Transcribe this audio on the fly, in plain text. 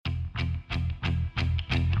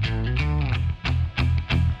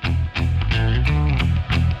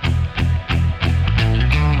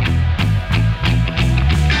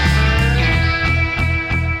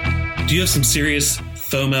Do you have some serious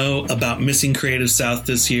FOMO about missing Creative South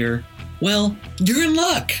this year? Well, you're in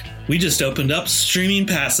luck. We just opened up streaming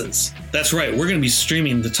passes. That's right, we're going to be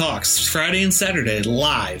streaming the talks Friday and Saturday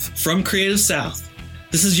live from Creative South.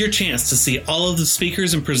 This is your chance to see all of the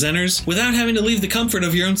speakers and presenters without having to leave the comfort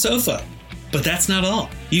of your own sofa. But that's not all.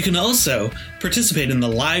 You can also participate in the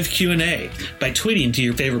live Q&A by tweeting to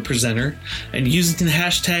your favorite presenter and using the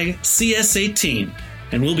hashtag CS18.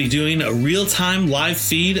 And we'll be doing a real-time live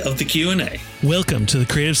feed of the Q&A. Welcome to the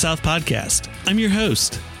Creative South Podcast. I'm your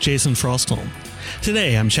host, Jason Frostholm.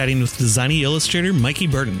 Today, I'm chatting with designy illustrator Mikey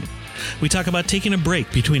Burton. We talk about taking a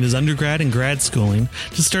break between his undergrad and grad schooling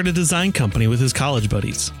to start a design company with his college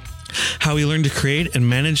buddies, how he learned to create and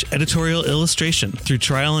manage editorial illustration through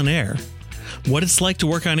trial and error, what it's like to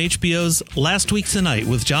work on HBO's Last Week Tonight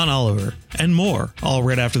with John Oliver, and more, all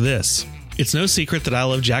right after this. It's no secret that I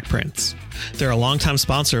love Jack Prince. They're a longtime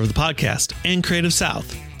sponsor of the podcast and Creative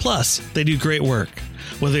South. Plus, they do great work.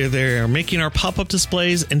 Whether they're making our pop-up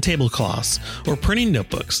displays and tablecloths or printing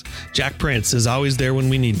notebooks, Jack Prince is always there when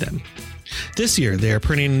we need them. This year, they are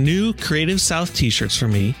printing new Creative South t-shirts for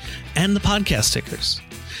me and the podcast stickers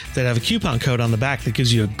that have a coupon code on the back that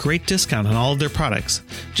gives you a great discount on all of their products,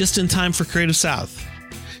 just in time for Creative South.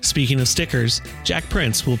 Speaking of stickers, Jack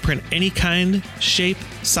Prince will print any kind, shape,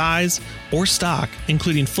 size, or stock,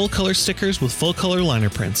 including full-color stickers with full-color liner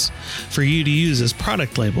prints, for you to use as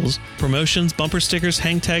product labels, promotions, bumper stickers,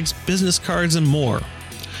 hang tags, business cards, and more.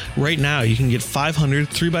 Right now, you can get 500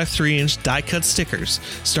 3x3-inch die-cut stickers,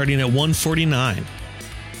 starting at $149.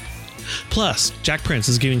 Plus, Jack Prince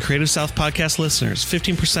is giving Creative South podcast listeners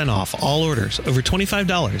 15% off all orders over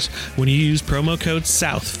 $25 when you use promo code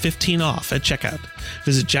SOUTH15OFF at checkout.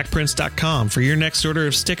 Visit jackprince.com for your next order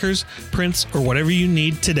of stickers, prints, or whatever you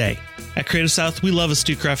need today. At Creative South, we love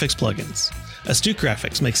Astute Graphics plugins. Astute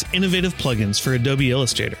Graphics makes innovative plugins for Adobe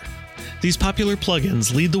Illustrator. These popular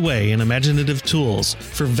plugins lead the way in imaginative tools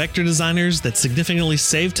for vector designers that significantly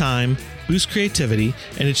save time, boost creativity,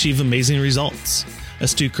 and achieve amazing results.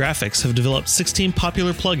 Astute Graphics have developed 16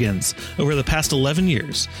 popular plugins over the past 11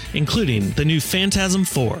 years, including the new Phantasm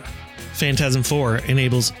 4. Phantasm 4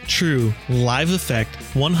 enables true, live effect,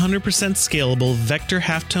 100% scalable vector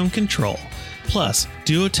halftone control, plus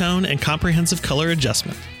duotone and comprehensive color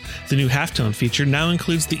adjustment. The new halftone feature now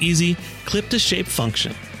includes the easy clip-to-shape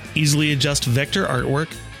function. Easily adjust vector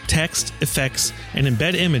artwork, text, effects, and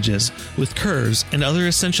embed images with curves and other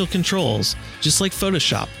essential controls, just like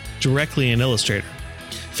Photoshop, directly in Illustrator.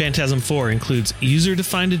 Phantasm 4 includes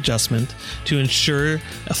user-defined adjustment to ensure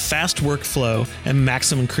a fast workflow and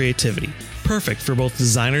maximum creativity, perfect for both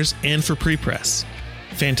designers and for pre-press.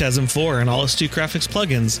 Phantasm 4 and all Astute Graphics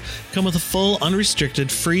plugins come with a full, unrestricted,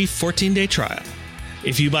 free 14-day trial.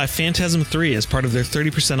 If you buy Phantasm 3 as part of their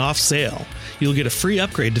 30% off sale, you'll get a free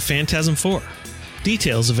upgrade to Phantasm 4.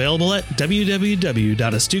 Details available at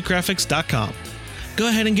www.astutegraphics.com. Go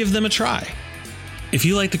ahead and give them a try. If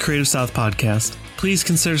you like the Creative South podcast, please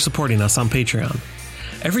consider supporting us on Patreon.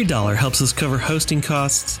 Every dollar helps us cover hosting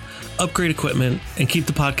costs, upgrade equipment, and keep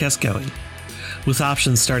the podcast going. With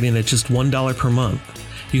options starting at just $1 per month,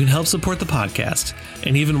 you can help support the podcast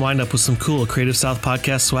and even wind up with some cool Creative South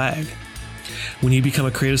podcast swag. When you become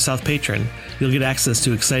a Creative South patron, you'll get access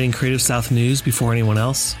to exciting Creative South news before anyone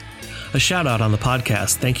else, a shout out on the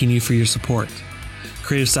podcast thanking you for your support,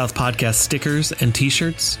 Creative South podcast stickers and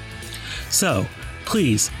t-shirts. So,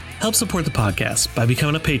 please help support the podcast by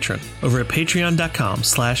becoming a patron over at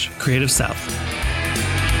patreon.com/Creative South.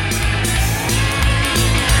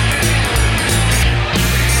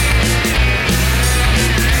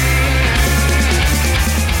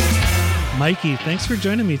 Mikey, thanks for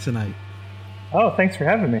joining me tonight. Oh, thanks for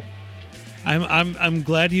having me. I'm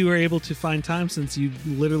glad you were able to find time since you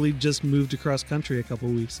literally just moved across country a couple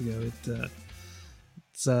of weeks ago.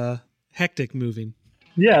 It's hectic moving.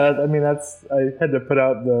 Yeah, I mean I had to put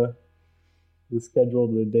out the schedule,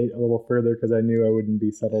 the date a little further because I knew I wouldn't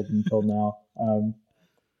be settled until now.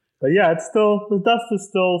 But yeah, it's still, the dust is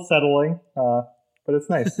still settling, but it's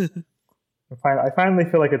nice. I finally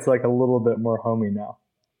feel like it's like a little bit more homey now.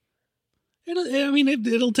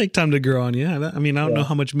 It'll take time to grow on you. I don't know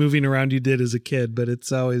how much moving around you did as a kid, but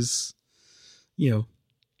it's always, a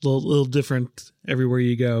little different everywhere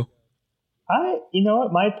you go. You know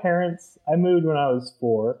what? My parents, I moved when I was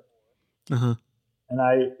 4. Uh-huh.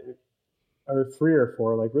 Or 3 or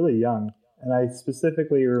 4, like really young. And I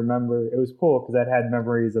specifically remember, it was cool because I'd had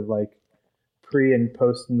memories of like pre and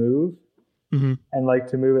post move. Mm-hmm. And like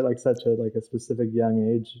to move at like such a specific young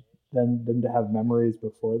age, then them to have memories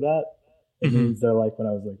before that. It means they're like when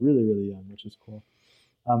I was like really, really young, which is cool.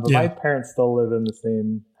 But my parents still live in the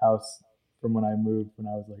same house from when I moved when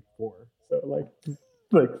I was like 4. So like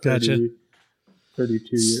 30, Gotcha.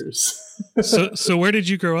 32 years. So where did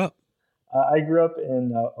you grow up? I grew up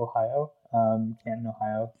in Ohio, Canton,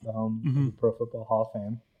 Ohio, the home of the Pro Football Hall of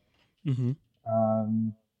Fame. Mm-hmm.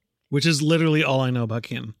 Um, Which is literally all I know about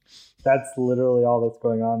Canton. that's literally all that's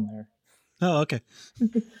going on there. Oh, okay.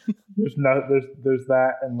 There's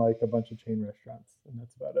that and like a bunch of chain restaurants, and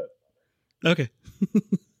that's about it. Okay.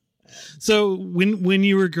 So when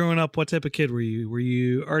you were growing up, what type of kid were you? Were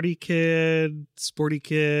you arty kid, sporty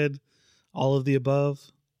kid, all of the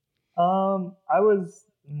above? I was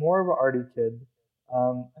more of an arty kid.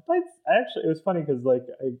 It was funny because like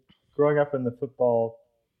growing up in the football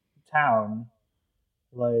town,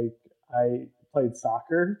 like I played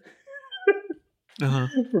soccer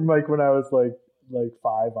from like when I was like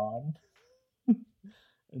 5 on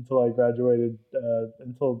until I graduated,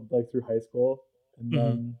 until like through high school, and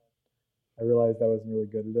then I realized I wasn't really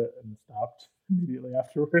good at it and stopped immediately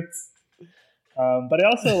afterwards. But I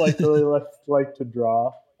also really liked to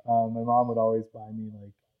draw. My mom would always buy me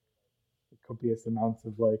like copious amounts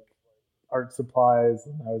of like art supplies,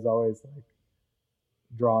 and I was always like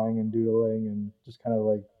drawing and doodling and just kind of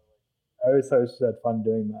like I always thought I just had fun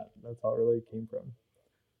doing that. That's how it really came from.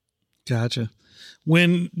 Gotcha.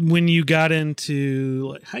 When you got into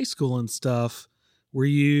like high school and stuff, were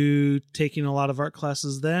you taking a lot of art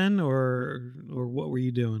classes then, or what were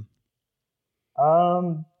you doing? I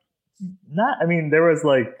mean, there was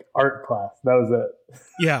like art class. That was it.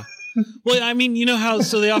 Yeah. Well, I mean, you know how,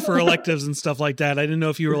 so they offer electives and stuff like that. I didn't know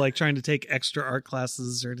if you were like trying to take extra art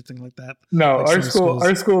classes or anything like that. No, like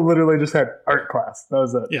our school literally just had art class. That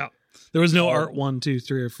was it. Yeah. There was no art 1, 2,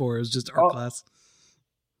 3, or 4. It was just art class.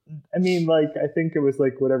 I mean, like, I think it was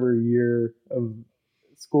like whatever year of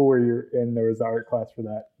school where you're in, there was an art class for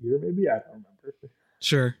that year, maybe. I don't remember.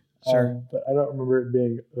 Sure. But I don't remember it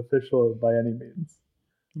being official by any means.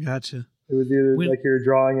 Gotcha. It was either like you're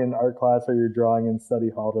drawing in art class or you're drawing in study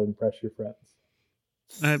hall to impress your friends.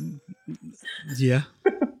 Yeah.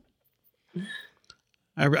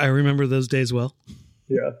 I remember those days well.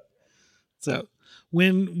 Yeah. So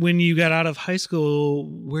when you got out of high school,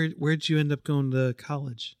 where'd you end up going to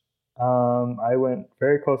college? I went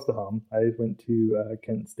very close to home. I went to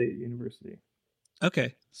Kent State University.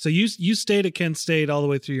 Okay. So you stayed at Kent State all the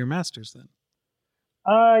way through your master's then?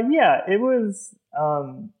 Yeah, it was,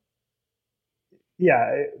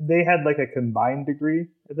 they had like a combined degree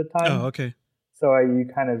at the time. Oh, okay. So you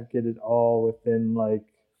kind of get it all within like,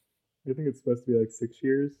 I think it's supposed to be like 6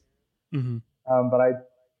 years. Mm-hmm. But I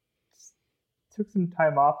took some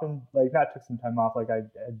time off and like, not took some time off, like I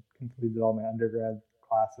had completed all my undergrad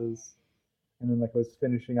classes and then like I was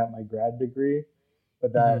finishing up my grad degree,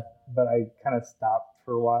 but I kind of stopped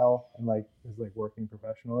for a while and like was like working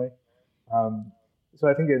professionally. So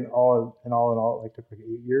I think in all, it like took like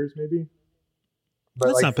 8 years maybe. But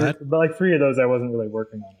that's like not bad. But like 3 of those, I wasn't really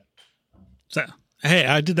working on it. So, hey,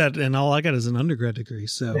 I did that and all I got is an undergrad degree.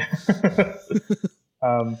 So, I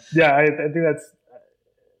think that's,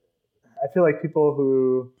 I feel like people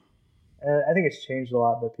who, and I think it's changed a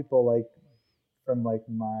lot, but people like from like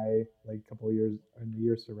my like couple of years and the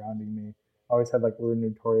years surrounding me always had like, were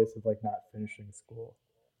notorious of like not finishing school.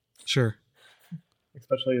 Sure.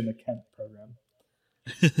 Especially in the Kent program.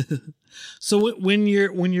 So when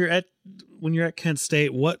you're at Kent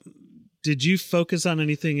State, what did you focus on?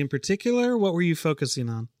 Anything in particular? What were you focusing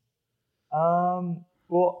on?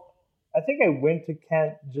 Well, I think I went to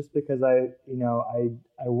Kent just because I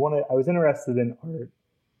was interested in art,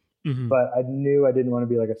 but I knew I didn't want to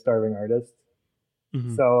be like a starving artist.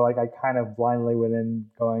 So like I kind of blindly went in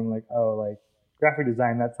going like, oh, like graphic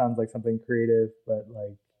design, that sounds like something creative, but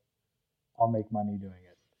like I'll make money doing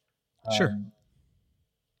it. Sure.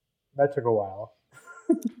 That took a while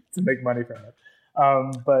to make money from it.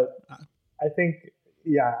 But I think,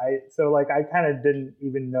 I kind of didn't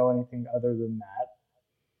even know anything other than that.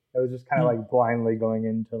 I was just kind of like blindly going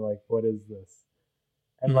into like, what is this?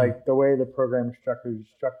 And like the way the program was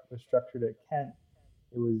structured at Kent,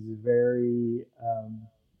 it was very,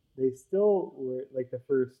 they still were like the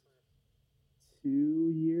first 2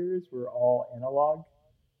 years were all analog.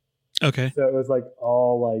 Okay. So it was like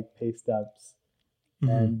all like pay stubs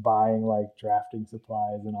and buying like drafting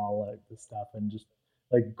supplies and all like this stuff and just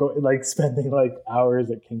like spending like hours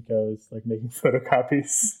at Kinko's like making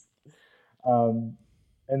photocopies. And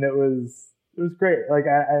it was great. Like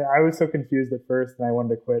I was so confused at first and I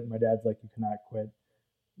wanted to quit. My dad's like, you cannot quit.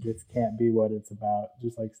 This can't be what it's about.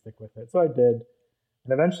 Just like stick with it. So I did. And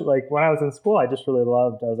eventually, like when I was in school, I just really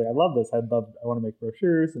loved, I was like, I love this. I want to make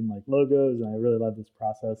brochures and like logos. And I really love this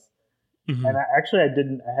process. And I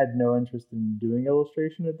had no interest in doing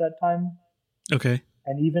illustration at that time. Okay.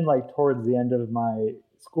 And even like towards the end of my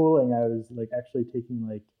schooling, I was like actually taking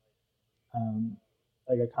like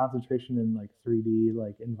a concentration in like 3D,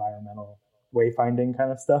 like environmental wayfinding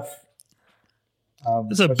kind of stuff.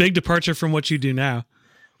 It's a big departure from what you do now.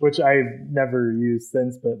 Which I've never used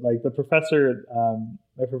since, but like the professor,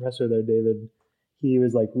 my professor there, David, he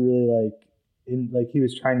was like really like he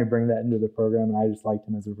was trying to bring that into the program, and I just liked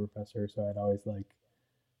him as a professor, so I'd always like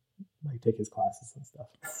take his classes and stuff.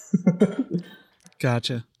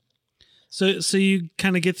 Gotcha. So you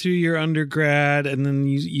kind of get through your undergrad, and then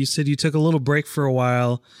you said you took a little break for a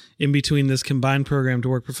while in between this combined program to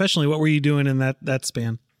work professionally. What were you doing in that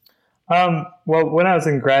span? Well, when I was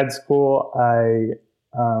in grad school,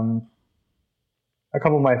 a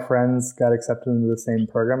couple of my friends got accepted into the same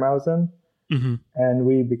program I was in. Mm-hmm. And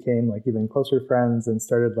we became like even closer friends and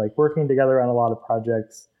started like working together on a lot of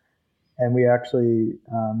projects. And we actually,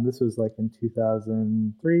 this was like in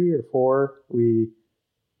 2003 or 4, we,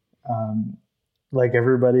 like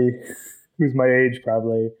everybody who's my age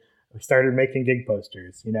probably, we started making gig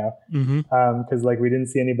posters, you know, because like we didn't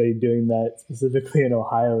see anybody doing that specifically in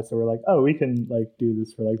Ohio. So we're like, oh, we can like do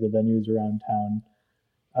this for like the venues around town.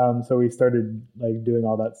 So we started like doing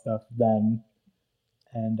all that stuff then.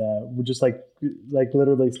 And we just like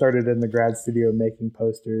literally started in the grad studio making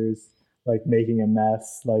posters, like making a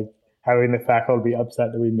mess, like having the faculty be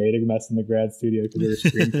upset that we made a mess in the grad studio because they were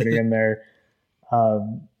screen printing in there.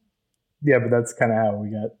 Yeah, but that's kind of how we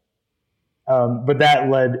got. But that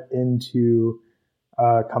led into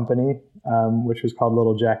a company, which was called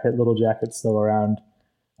Little Jacket. Little Jacket's still around.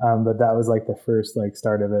 But that was like the first like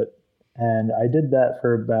start of it. And I did that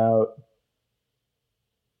for about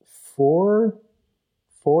 4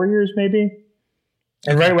 years maybe.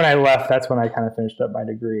 And right when I left, that's when I kind of finished up my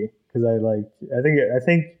degree. Because I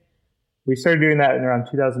think we started doing that in around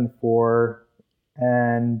 2004.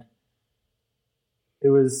 And it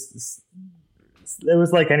was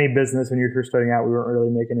like any business when you're first starting out. We weren't really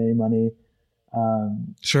making any money.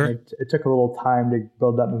 Sure. It took a little time to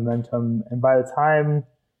build that momentum, and by the time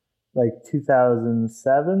like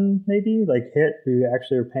 2007 maybe like hit, we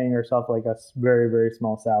actually were paying ourselves like a very, very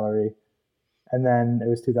small salary. And then it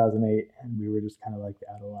was 2008, and we were just kind of like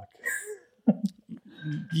out of luck.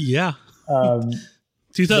 Yeah.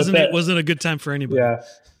 2008 wasn't a good time for anybody. Yeah.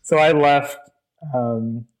 So I left.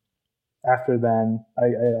 After then,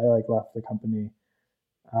 I like left the company,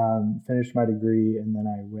 finished my degree, and then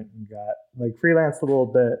I went and got like freelanced a little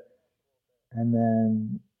bit, and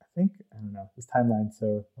then I don't know, this timeline's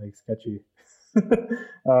so like sketchy.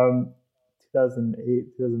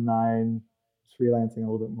 2008, 2009, freelancing a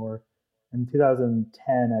little bit more. In 2010,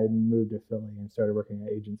 I moved to Philly and started working at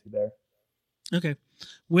an agency there. Okay.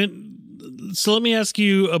 So let me ask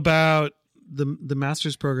you about the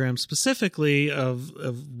master's program, specifically of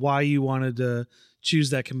why you wanted to choose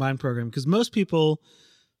that combined program. Because most people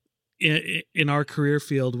in our career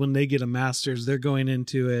field, when they get a master's, they're going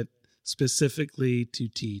into it specifically to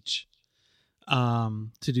teach, to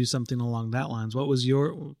do something along that lines. What was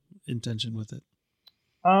your intention with it?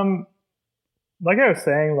 Like I was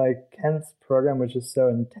saying, like Kent's program was just so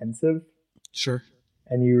intensive. Sure.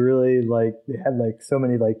 And you really they had like so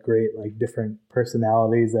many like great like different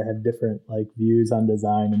personalities that had different like views on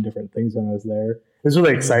design and different things when I was there. It was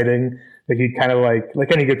really exciting. Like you kind of like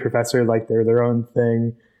any good professor, like they're their own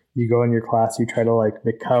thing. You go in your class, you try to like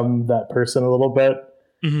become that person a little bit.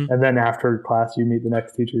 Mm-hmm. And then after class, you meet the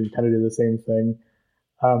next teacher, you kind of do the same thing.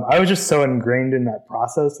 I was just so ingrained in that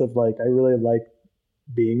process of like, I really liked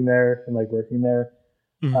being there and like working there.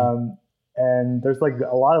 Mm-hmm. And there's like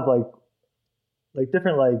a lot of like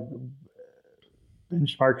different like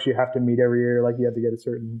benchmarks you have to meet every year. Like you have to get a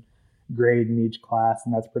certain grade in each class,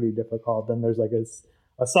 and that's pretty difficult. Then there's like a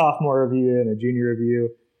sophomore review and a junior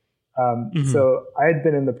review. So I had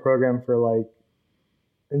been in the program for like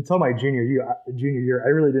until my junior year. I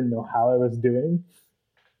really didn't know how I was doing,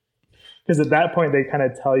 because at that point they kind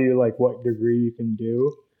of tell you like what degree you can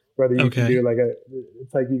do, whether you can do like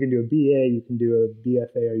it's like you can do a BA, you can do a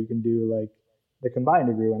BFA, or you can do like the combined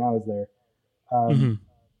degree when I was there.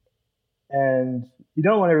 And you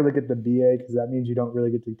don't want to really get the BA because that means you don't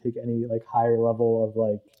really get to take any like higher level of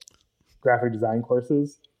like graphic design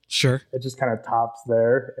courses. Sure. It just kind of tops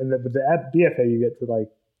there. And but the BFA, you get to like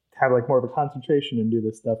have like more of a concentration and do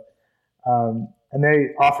this stuff. And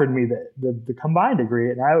they offered me the combined degree.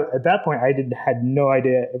 And at that point I had no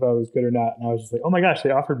idea if I was good or not. And I was just like, oh my gosh,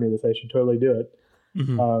 they offered me this. I should totally do it.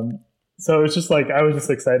 Mm-hmm. So it's just like, I was just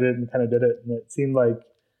excited and kind of did it. And it seemed like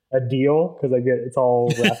a deal because it's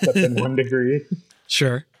all wrapped up in one degree.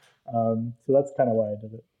 Sure. So that's kind of why I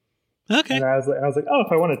did it. Okay. And I was like, oh,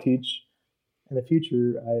 if I want to teach in the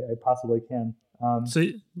future, I possibly can. So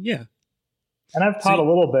yeah, and I've taught a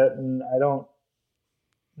little bit, and I don't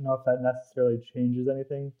know if that necessarily changes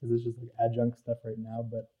anything because it's just like adjunct stuff right now.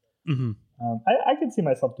 But I could see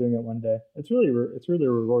myself doing it one day. It's really a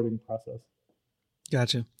rewarding process.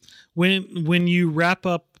 Gotcha. When you wrap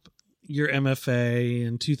up your MFA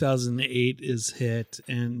and 2008 is hit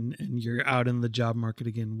and you're out in the job market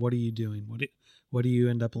again, what are you doing? What do you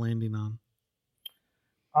end up landing on?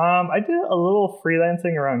 I did a little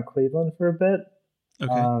freelancing around Cleveland for a bit.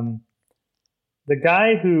 Okay. The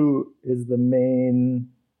guy who is the main,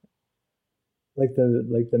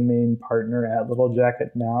 the main partner at Little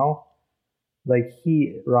Jacket now,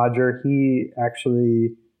 Roger, he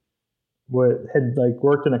actually had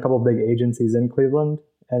worked in a couple big agencies in Cleveland,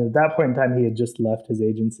 and at that point in time, he had just left his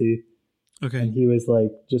agency. Okay. And he was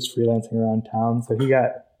just freelancing around town. So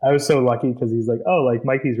I was so lucky because he's like, oh,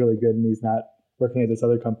 Mikey's really good and he's not working at this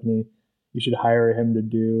other company. You should hire him to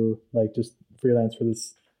do just freelance for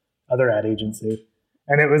this other ad agency.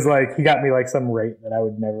 And it was he got me some rate that I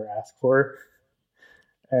would never ask for.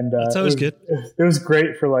 And that's always good. It was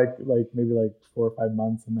great for maybe 4 or 5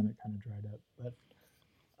 months, and then it kind of dried up. But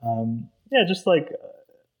yeah, just I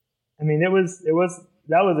mean, that was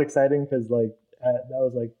exciting because that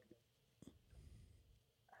was I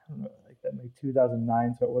don't know, that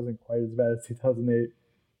 2009, so it wasn't quite as bad as 2008.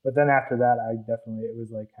 But then after that, it was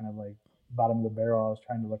kind of bottom of the barrel. I was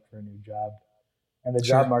trying to look for a new job, and the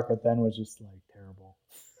job market then was just terrible.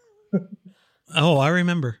 Oh, I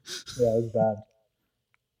remember. Yeah, it was bad.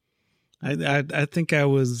 I think I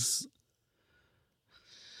was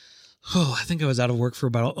out of work for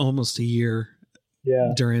about almost a year.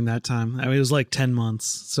 Yeah. During that time, I mean, it was 10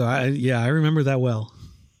 months. So I remember that well.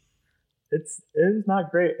 It's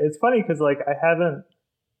not great. It's funny because I haven't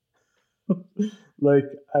I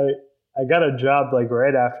got a job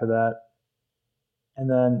right after that, and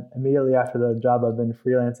then immediately after the job, I've been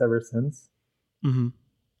freelance ever since. Mm-hmm.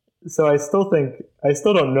 So I still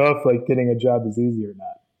don't know if getting a job is easy or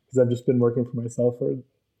not because I've just been working for myself for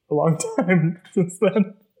a long time since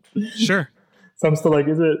then. Sure. So I'm still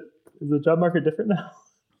is the job market different now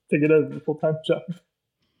to get a full-time job?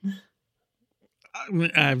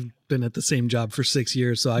 I've been at the same job for 6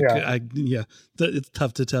 years, so it's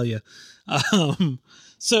tough to tell you.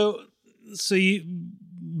 So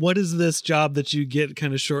what is this job that you get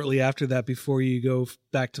kind of shortly after that before you go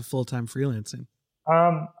back to full-time freelancing?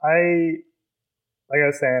 I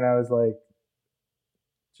was saying, I was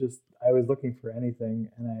I was looking for anything,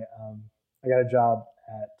 and I got a job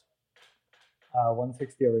at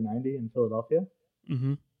 160/90 in Philadelphia.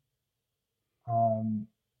 Mm-hmm.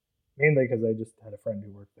 Mainly because I just had a friend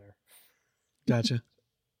who worked there. Gotcha.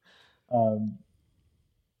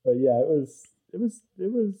 But yeah, it was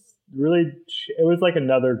really, it was like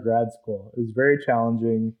another grad school. It was very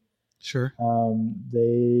challenging. Sure.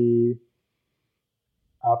 They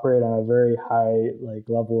operate on a very high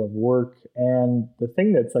level of work, and the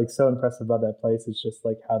thing that's so impressive about that place is just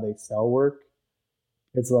how they sell work.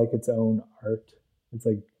 It's its own art. It's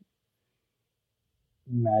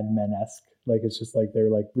Mad Men-esque. It's just they're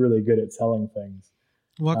really good at selling things.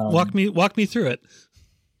 Walk me through it.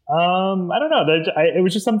 I don't know. It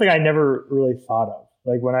was just something I never really thought of.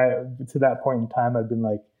 When to that point in time, I'd been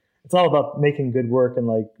it's all about making good work and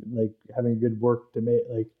having good work to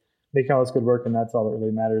make making all this good work, and that's all that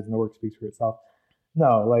really matters, and the work speaks for itself.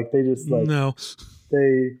 No, they just no.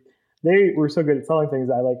 They were so good at selling things.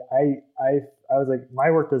 I was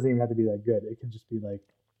my work doesn't even have to be that good. It could just be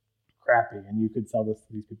crappy, and you could sell this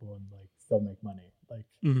to these people and still make money.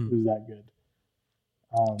 Mm-hmm. It was that good.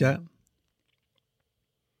 Yeah.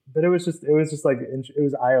 But it was just it was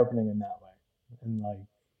eye opening in that way, and I don't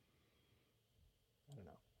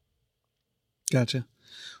know. Gotcha.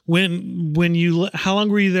 How long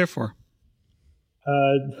were you there for?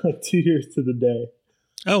 2 years to the day.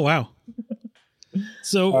 Oh wow.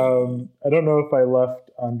 So I don't know if I left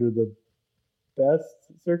under the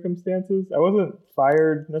best circumstances. I wasn't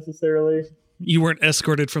fired necessarily. You weren't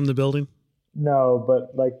escorted from the building? No,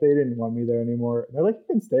 but they didn't want me there anymore. They're you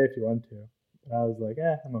can stay if you want to. And I was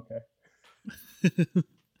I'm okay.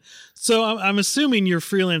 So I'm assuming you're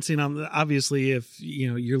freelancing on obviously if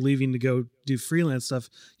you're leaving to go do freelance stuff,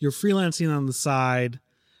 you're freelancing on the side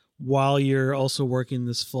while you're also working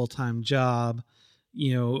this full-time job.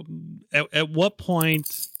 At what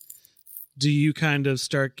point do you kind of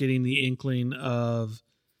start getting the inkling of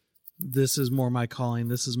this is more my calling,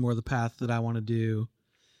 this is more the path that I want to do,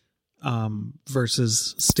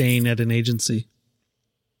 versus staying at an agency?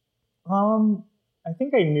 I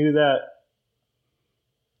think I knew that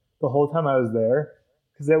the whole time I was there,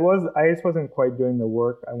 because I just wasn't quite doing the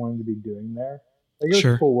work I wanted to be doing there. Like it was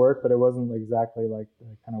Sure. cool work, but it wasn't exactly like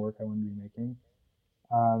the kind of work I wanted to be making.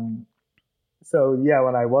 So yeah,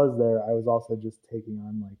 when I was there, I was also just taking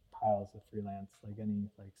on like piles of freelance, like any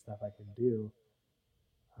like stuff I could do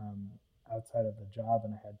um, outside of the job,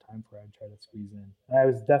 and I had time for it, I'd try to squeeze in. And I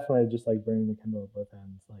was definitely just like burning the candle at both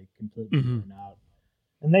ends, like completely Mm-hmm. burnt out.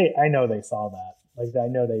 And I know they saw that. Like I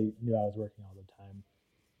know they knew I was working all the time.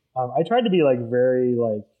 I tried to be like very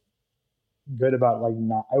like good about like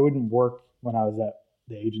not. I wouldn't work when I was at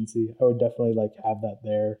the agency. I would definitely like have that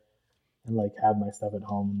there and like have my stuff at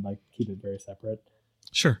home and like keep it very separate.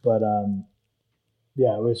 Sure. But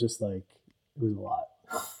yeah, it was just like it was a lot.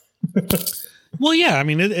 Well, yeah, I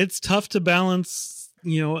mean, it's tough to balance,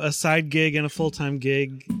 a side gig and a full-time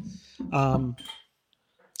gig,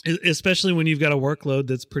 especially when you've got a workload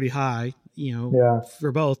that's pretty high, Yeah.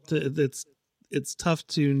 for both. It's tough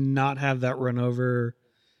to not have that run over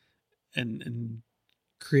and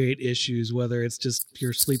create issues, whether it's just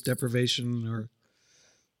pure sleep deprivation or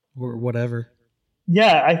whatever.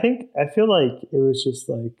 Yeah, I feel like it was just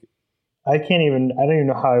like I don't even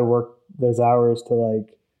know how I work those hours to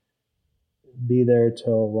like be there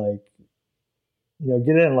till like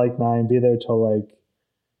get in like 9, be there till like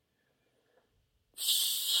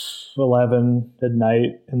 11 at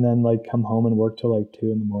night, and then like come home and work till like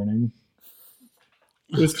 2 in the morning.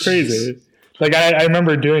 It was crazy. Like I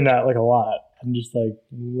remember doing that like a lot. I'm just like,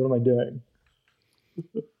 what am I doing?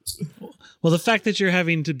 Well, the fact that you're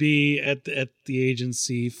having to be at the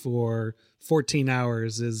agency for 14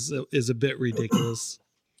 hours is a bit ridiculous.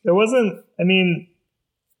 It wasn't. I mean,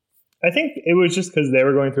 I think it was just because they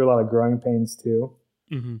were going through a lot of growing pains too.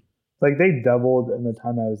 Mm-hmm. Like they doubled in the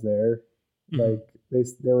time I was there. Mm-hmm. Like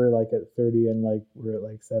they were like at 30 and like we're at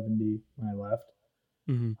like 70 when I left.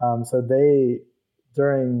 Mm-hmm. So they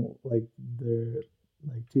during like the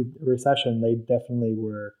recession, they definitely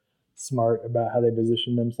were smart about how they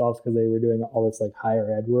positioned themselves because they were doing all this like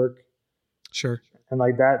higher ed work. Sure. And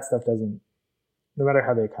like that stuff doesn't, no matter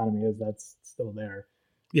how the economy is, that's still there.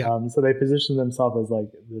 Yeah. So they positioned themselves as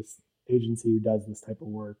like this agency who does this type of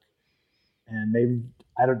work, and they've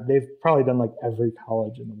probably done like every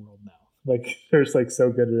college in the world now. Like they're just like so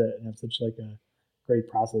good at it and have such like a great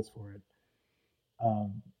process for it.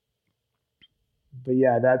 But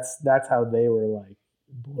yeah, that's how they were like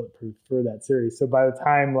bulletproof for that series. So by the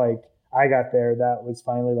time like I got there, that was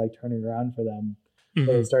finally like turning around for them. Mm-hmm.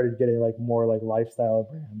 So they started getting like more like lifestyle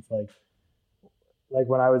brands. Like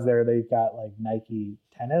when I was there, they got like Nike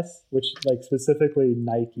tennis, which like specifically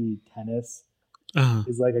Nike tennis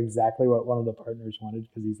is like exactly what one of the partners wanted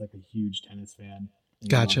because he's like a huge tennis fan.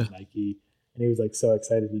 Gotcha. Nike, and he was like so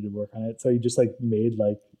excited to work on it. So he just like made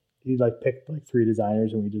like he like picked like 3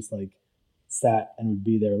 designers, and we just like sat and would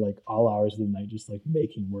be there like all hours of the night just like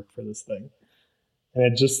making work for this thing. And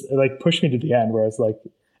it like pushed me to the end where I was like,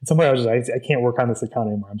 somewhere I was just I can't work on this account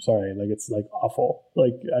anymore. I'm sorry. Like it's like awful.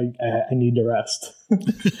 Like I need to rest.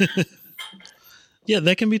 Yeah,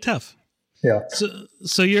 that can be tough. Yeah.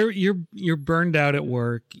 So you're burned out at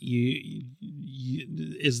work. You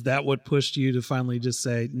is that what pushed you to finally just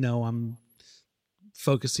say, no, I'm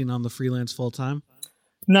focusing on the freelance full time?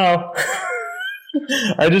 No.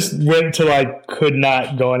 I just went to like could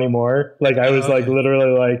not go anymore. Like I was like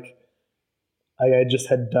literally like I just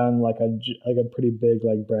had done like a pretty big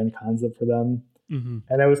like brand concept for them. Mm-hmm.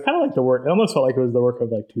 And it was kind of like the work. It almost felt like it was the work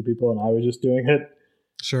of like 2 people, and I was just doing it.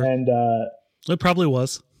 Sure. And it probably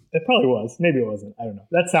was. It probably was. Maybe it wasn't. I don't know.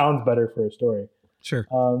 That sounds better for a story. Sure.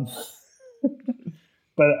 But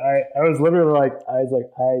I was literally like,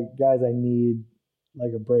 guys, I need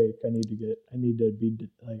like a break. I need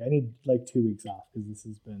like 2 weeks off because this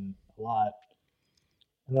has been a lot.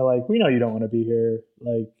 And they're like, we know you don't want to be here.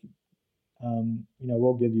 Like,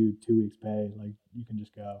 we'll give you 2 weeks pay. Like, you can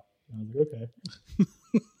just go. And I was like, okay.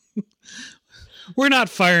 We're not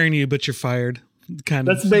firing you, but you're fired.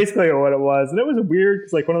 That's basically what it was. And it was weird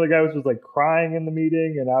because like one of the guys was like crying in the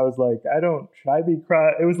meeting, and I was like, should I be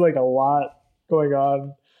crying? It was like a lot going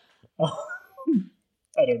on.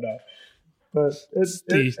 I don't know. But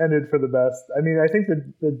it ended for the best. I mean, I think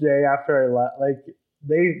the day after I left, like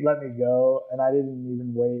they let me go, and I didn't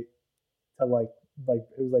even wait to like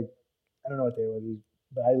it was like, I don't know what day it was,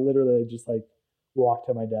 but I literally just like walked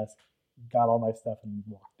to my desk, got all my stuff, and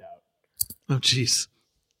walked out. Oh, jeez.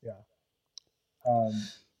 Yeah.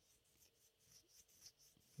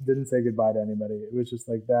 Didn't say goodbye to anybody. It was just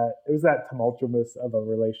like that. It was that tumultuous of a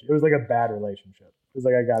relation. It was like a bad relationship. It was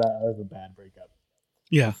like I got out of a bad breakup.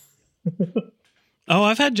 Yeah. Oh,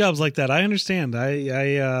 I've had jobs like that. I understand.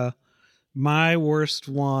 I my worst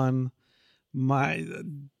one,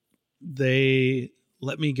 they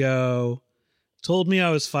let me go told me I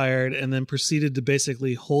was fired, and then proceeded to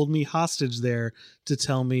basically hold me hostage there to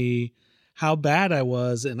tell me how bad I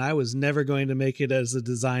was, and I was never going to make it as a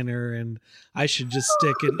designer, and I should just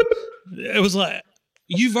stick in. It was like,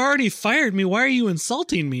 you've already fired me. Why are you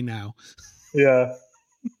insulting me now? Yeah.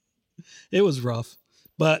 It was rough,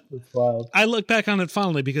 but It's wild. I look back on it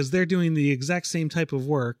fondly because they're doing the exact same type of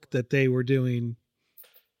work that they were doing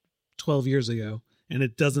 12 years ago, and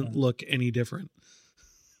it doesn't look any different.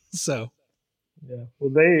 So, yeah. Well,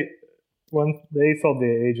 they sold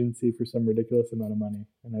the agency for some ridiculous amount of money,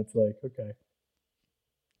 and it's like, okay,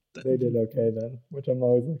 they did okay then. Which I'm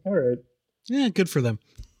always like, all right, yeah, good for them.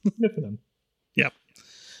 good for them. Yep.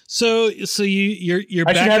 So you're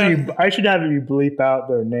I back. I should have you bleep out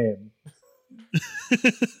their name.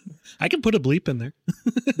 I can put a bleep in there.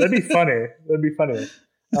 That'd be funny. That'd be funny.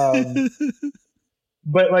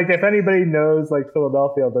 But like, if anybody knows like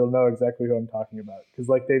Philadelphia, they'll know exactly who I'm talking about, because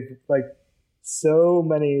like they've like so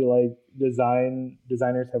many like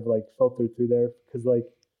designers have like filtered through there, because like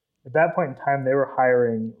at that point in time they were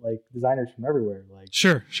hiring like designers from everywhere, like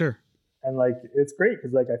Sure. and like it's great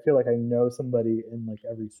because like I feel like I know somebody in like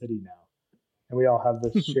every city now, and we all have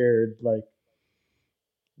this shared like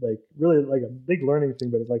really like a big learning thing,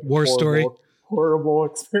 but it's like War story, horrible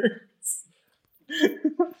experience.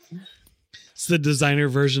 It's the designer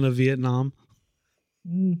version of Vietnam.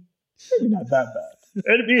 Maybe not that bad.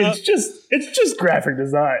 I mean, it's just graphic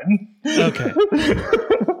design. Okay.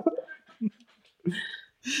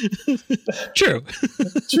 True.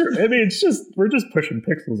 True. I mean, we're just pushing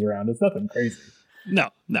pixels around. It's nothing crazy.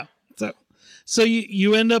 No. So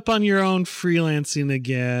you end up on your own freelancing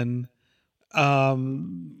again.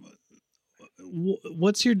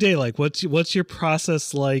 What's your day like? What's your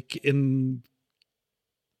process like in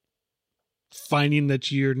finding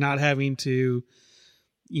that you're not having to,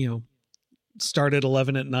 start at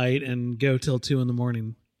 11 at night and go till 2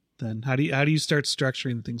 a.m? Then how do you start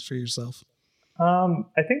structuring things for yourself?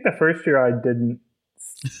 I think the first year I didn't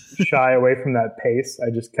shy away from that pace. I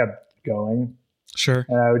just kept going. Sure.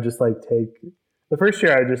 And I would just like the first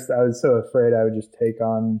year I was so afraid I would just take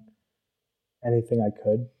on anything I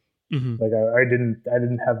could. Mm-hmm. Like I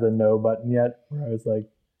didn't have the no button yet, where I was like,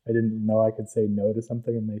 I didn't know I could say no to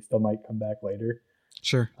something and they still might come back later.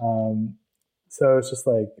 Sure. So it's just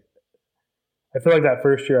like, I feel like that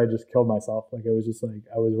first year I just killed myself. Like it was just like,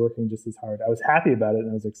 I was working just as hard. I was happy about it and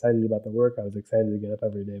I was excited about the work. I was excited to get up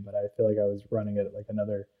every day, but I feel like I was running it at like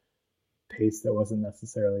another pace that wasn't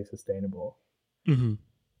necessarily sustainable. Mm-hmm.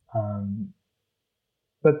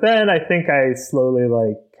 But then I think I slowly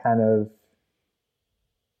like kind of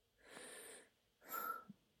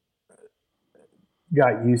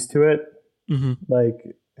got used to it, mm-hmm.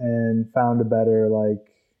 like, and found a better, like,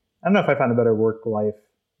 I don't know if I found a better work-life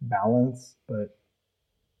balance, but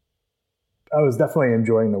I was definitely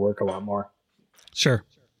enjoying the work a lot more. Sure.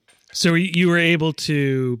 So you were able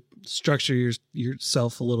to structure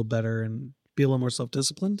yourself a little better and be a little more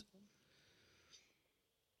self-disciplined?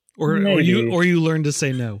 Or you learned to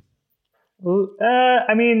say no?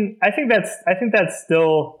 I mean, I think that's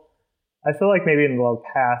still, I feel like maybe in the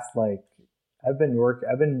past, like,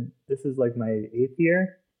 this is like my 8th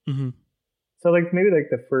year. Mm-hmm. So like maybe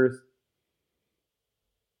like the first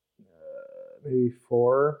maybe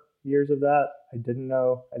 4 years of that, I didn't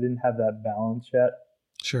have that balance yet.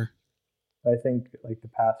 Sure. But I think like the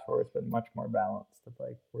past 4 has been much more balanced of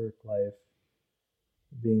like work life,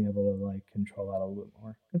 being able to like control that a little bit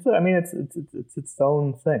more. It's its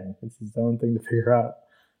own thing. It's its own thing to figure out.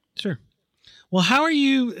 Sure. Well, how are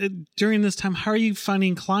you during this time? How are you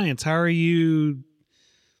finding clients? How are you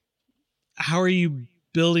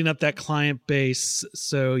building up that client base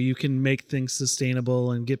so you can make things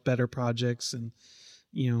sustainable and get better projects and,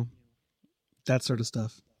 that sort of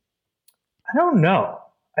stuff? I don't know.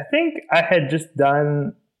 I think I had just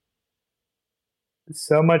done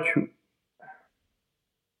so much. I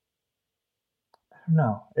don't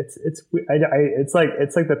know. It's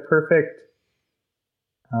like the perfect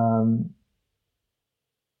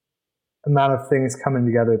amount of things coming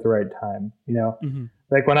together at the right time. Mm-hmm.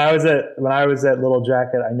 Like when I was at Little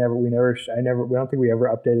Jacket, I don't think we ever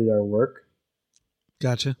updated our work.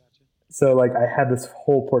 Gotcha. So like I had this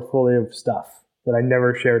whole portfolio of stuff that I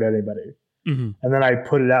never shared to anybody. Mm-hmm. And then I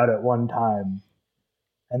put it out at one time.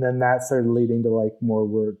 And then that started leading to like more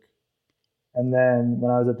work. And then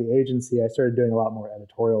when I was at the agency, I started doing a lot more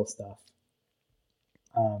editorial stuff.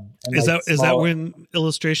 Is that when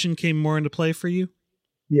illustration came more into play for you?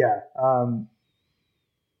 Yeah.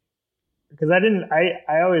 Because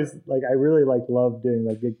I always like, I really like love doing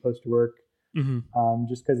like big poster work. Mm-hmm.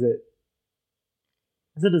 Just because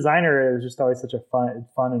as a designer, it was just always such a fun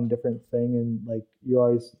and different thing. And like, you're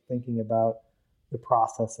always thinking about the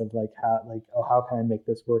process of like how can I make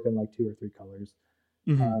this work in like 2 or 3 colors?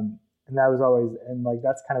 Mm-hmm. And that was always, and like,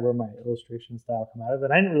 that's kind of where my illustration style come out of.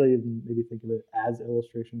 And I didn't really even maybe think of it as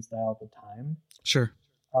illustration style at the time. Sure.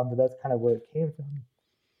 But that's kind of where it came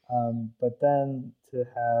from. But then to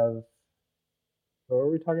have, what were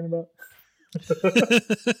we talking about?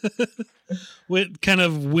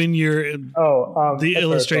 when you're the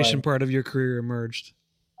illustration part of your career emerged.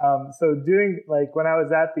 So doing, like, when I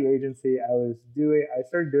was at the agency, I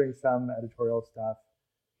started doing some editorial stuff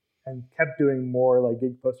and kept doing more like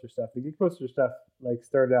gig poster stuff. The gig poster stuff like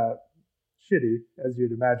started out shitty, as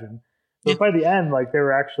you'd imagine. But by the end, like, they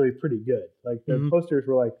were actually pretty good. Like, the posters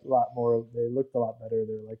were like a lot more, they looked a lot better.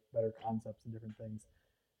 They were like better concepts and different things.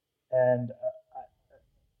 And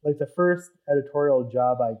like, the first editorial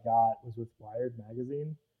job I got was with Wired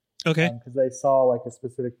magazine. Okay. Because they saw like a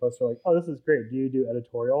specific poster, like, oh, this is great. Do you do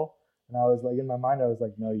editorial? And I was like, in my mind, I was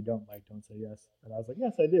like, no, you don't. Like, don't say yes. And I was like,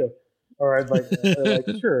 yes, I do. Or I'd like,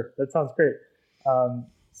 sure, that sounds great.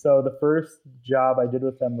 So the first job I did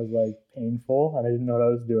with them was like painful, and I didn't know what I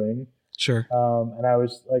was doing. Sure. And I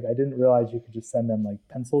was like, I didn't realize you could just send them like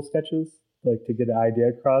pencil sketches, like, to get an idea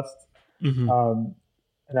across. Mm-hmm.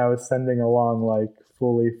 And I was sending along like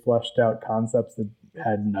fully fleshed out concepts that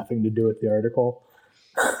had nothing to do with the article.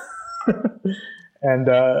 And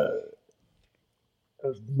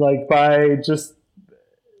like, by just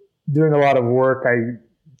doing a lot of work, I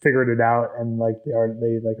figured it out, and like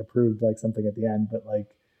they like approved like something at the end. But like,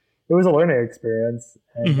 it was a learning experience,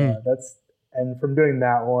 and and from doing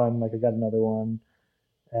that one, like, I got another one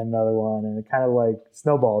and another one, and it kind of like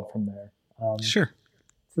snowballed from there. Sure.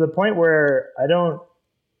 To the point where I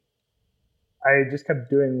just kept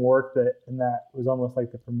doing work that was almost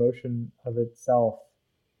like the promotion of itself,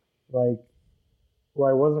 like, where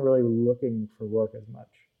I wasn't really looking for work as much.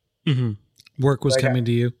 Mm-hmm. Work was like, coming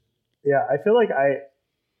to you. Yeah, I feel like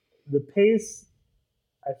the pace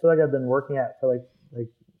I feel like I've been working at for like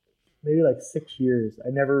maybe like 6 years. I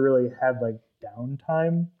never really had like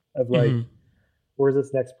downtime of like, where's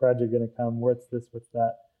this next project going to come? What's this? What's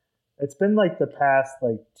that? It's been like the past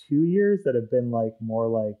like 2 years that have been like more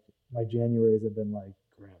like, my Januaries have been like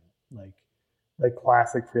grim, like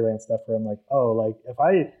classic freelance stuff where I'm like, oh, like, if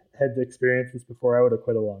I had experienced this before, I would have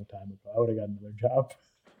quit a long time ago. I would have got another job.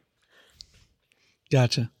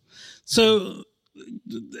 Gotcha. So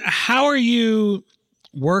how are you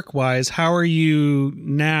work-wise? How are you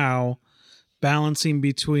now balancing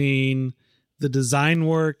between the design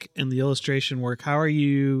work and the illustration work? How are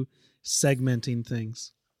you segmenting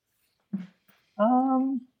things?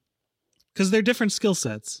 Because they're different skill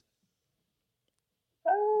sets.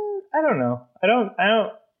 I don't know.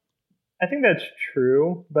 I think that's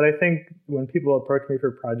true, but I think when people approach me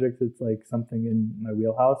for projects, it's like something in my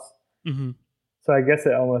wheelhouse. Mm-hmm. So I guess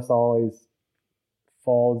it almost always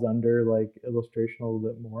falls under like illustration a little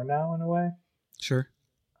bit more now, in a way. Sure.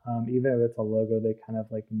 Even if it's a logo, they kind of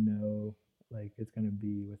like know like it's going to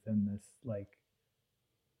be within this like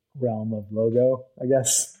realm of logo, I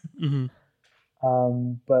guess. Mm-hmm.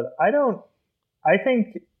 But I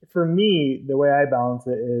think for me, the way I balance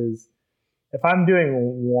it is, if I'm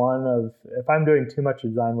doing too much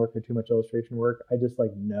design work or too much illustration work, I just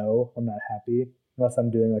like, no, I'm not happy unless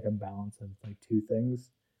I'm doing like a balance of like 2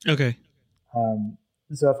 things. Okay.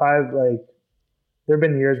 So if I've like, there've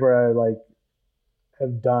been years where I like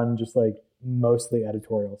have done just like mostly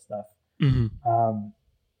editorial stuff. Mm-hmm.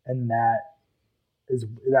 And that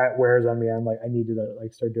wears on me. I'm like, I need to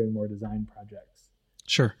like start doing more design projects.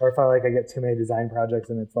 Sure. Or if I get too many design projects,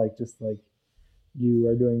 and it's like, just like, you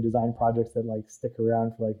are doing design projects that like stick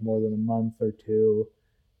around for like more than a month or 2,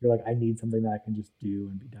 you're like, I need something that I can just do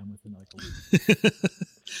and be done within like a week.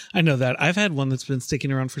 I know that. I've had one that's been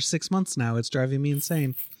sticking around for 6 months now. It's driving me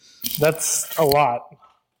insane. That's a lot.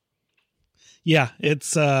 Yeah,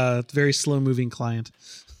 it's a very slow moving client.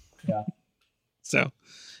 Yeah. So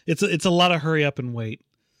it's a lot of hurry up and wait.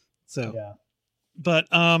 So yeah. But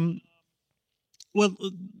well,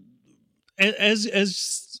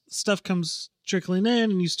 as stuff comes trickling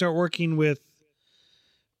in and you start working with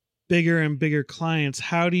bigger and bigger clients,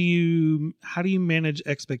 how do you manage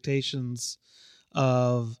expectations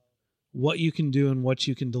of what you can do and what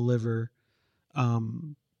you can deliver? I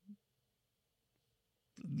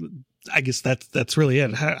guess that's really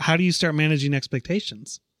it. How do you start managing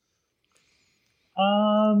expectations?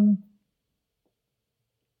 I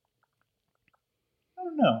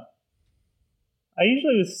don't know. I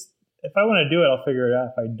usually just, if I want to do it, I'll figure it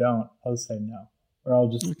out. If I don't, I'll say no, or I'll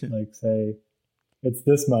just like say it's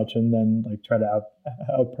this much, and then like try to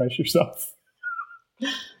outprice yourself.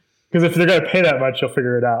 Because if they're going to pay that much, you'll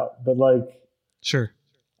figure it out. But like, Sure.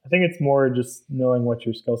 I think it's more just knowing what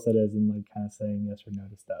your skill set is and like kind of saying yes or no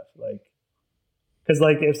to stuff. Like, because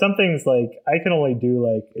like if something's like I can only do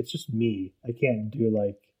like it's just me. I can't do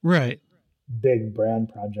like Right. big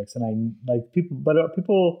brand projects, and I like people, but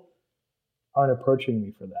people aren't approaching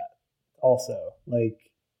me for that. Also, like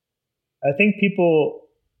I think people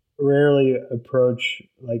rarely approach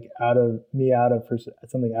like out of for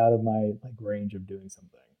something out of my like range of doing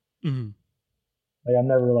something. Mm-hmm. Like I'm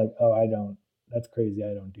never like, oh, I don't. That's crazy.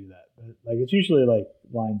 I don't do that. But like it's usually like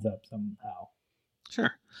lines up somehow.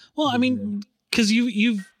 Sure. Well, I mean, because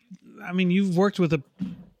you've worked with a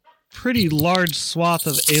pretty large swath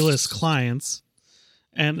of A-list clients,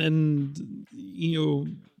 and you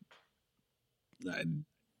know,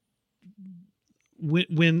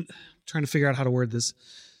 when trying to figure out how to word this,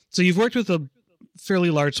 so you've worked with a fairly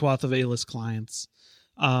large swath of A-list clients.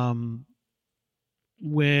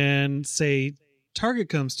 When say Target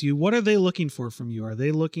comes to you, what are they looking for from you? Are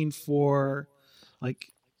they looking for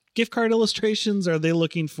like gift card illustrations? Are they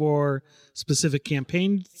looking for specific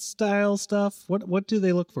campaign style stuff? What do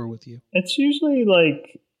they look for with you? It's usually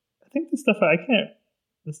like I think the stuff I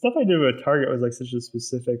did with Target was like such a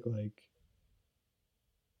specific like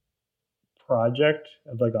project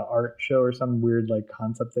of like an art show or some weird like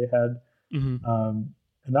concept they had. Mm-hmm.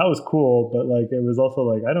 And that was cool, but like it was also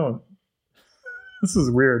like this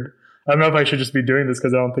is weird. I don't know if I should just be doing this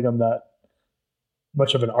because I don't think I'm that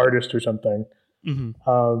much of an artist or something.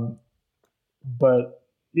 Mm-hmm. But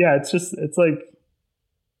yeah, it's like,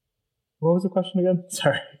 what was the question again?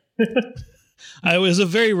 Sorry. It was a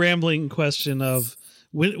very rambling question of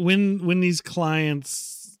when these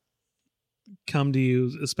clients come to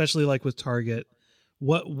you, especially like with Target,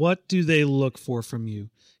 what do they look for from you?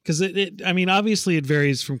 Because I mean, obviously it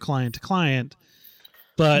varies from client to client,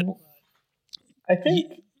 but I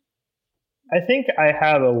think I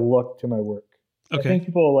have a look to my work. Okay. I think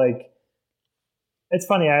people like, it's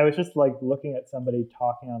funny. I was just like looking at somebody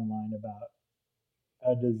talking online about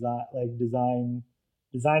a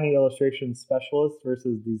designing illustration specialist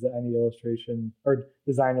versus design illustration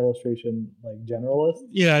like generalist.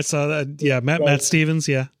 Yeah, I saw that. Yeah, Matt Stevens.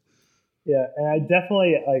 Yeah. Yeah, and I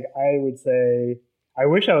definitely I would say I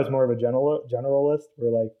wish I was more of a generalist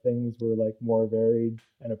where like things were like more varied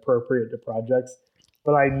and appropriate to projects.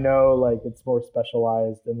 But I know like it's more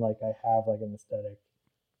specialized and like I have like an aesthetic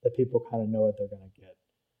that people kind of know what they're going to get.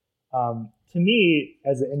 To me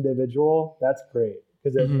as an individual, that's great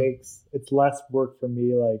because it makes it's less work for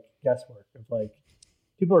me, like guesswork of like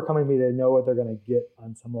people are coming to me, they know what they're going to get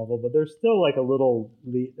on some level, but there's still like a little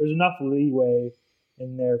there's enough leeway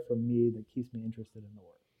in there for me that keeps me interested in the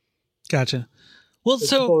work. Gotcha. Well,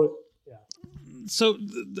 so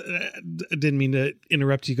I didn't mean to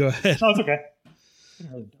interrupt you. Go ahead. No, it's okay. It's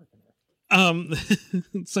really dark in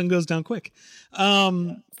here. Sun goes down quick.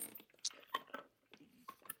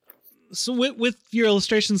 So with your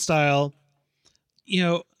illustration style, you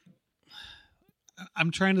know,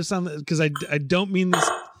 I'm trying to sound because I don't mean this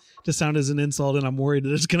to sound as an insult, and I'm worried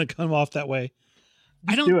that it's going to come off that way.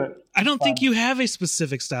 I don't think you have a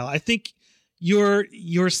specific style. I think your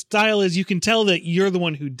style is, you can tell that you're the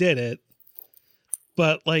one who did it,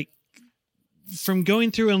 but like from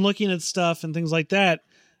going through and looking at stuff and things like that,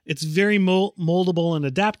 it's very moldable and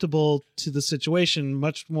adaptable to the situation,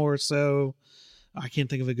 much more so. I can't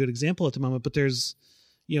think of a good example at the moment, but there's,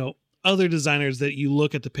 you know, other designers that you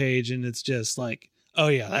look at the page and it's just like, oh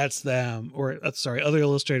yeah, that's them. Or other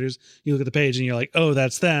illustrators, you look at the page and you're like, oh,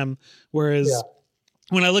 that's them. Whereas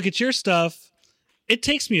when I look at your stuff, it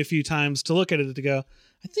takes me a few times to look at it to go,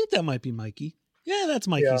 I think that might be Mikey. Yeah, that's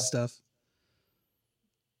Mikey's stuff.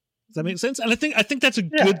 Does that make sense? And I think that's a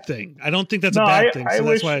good thing. I don't think that's a bad thing. So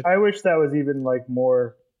that's why I wish that was even like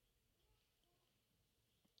more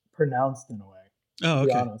pronounced in a way. Oh,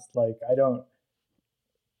 okay. To be honest, like I don't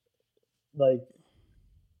like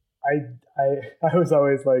I was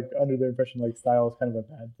always like under the impression like style is kind of a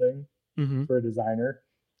bad thing for a designer.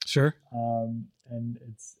 Sure. And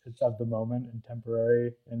it's of the moment and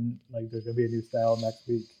temporary, and like there's gonna be a new style next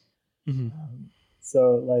week.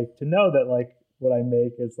 So like to know that like what I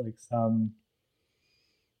make is like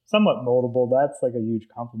somewhat moldable, that's like a huge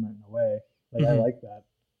compliment in a way. Like I like that.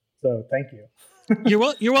 So thank you.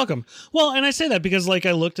 You're welcome. Well, and I say that because like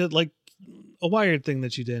I looked at like a Wired thing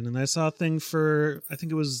that you did, and I saw a thing for, I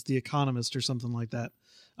think it was The Economist or something like that.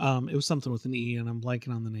 It was something with an E, and I'm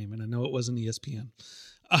blanking on the name, and I know it wasn't ESPN.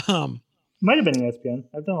 Might have been ESPN.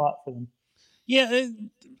 I've done a lot for them. Yeah.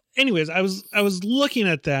 Anyways, I was looking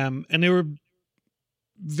at them, and they were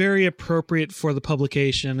very appropriate for the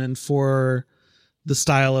publication and for the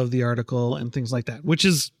style of the article and things like that, which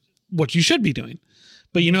is what you should be doing.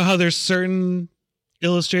 But you know how there's certain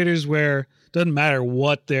illustrators where it doesn't matter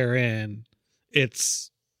what they're in, this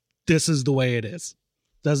is the way it is.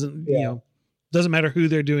 Doesn't matter who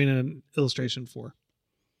they're doing an illustration for.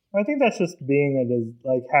 I think that's just being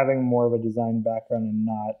like having more of a design background and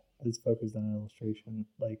not as focused on illustration,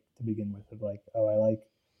 like to begin with, of like, oh,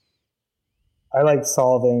 I like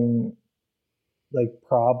solving like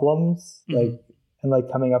problems, like, and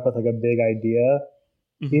like coming up with like a big idea.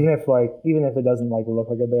 Even if it doesn't like look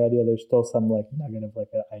like a big idea, there's still some like nugget of like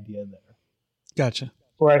an idea there. Gotcha.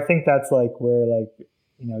 Where I think that's like where like,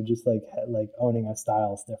 just like owning a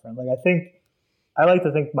style is different. Like I like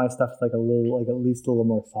to think my stuff's like a little, like at least a little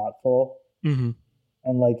more thoughtful, and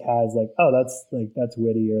like has like, oh, that's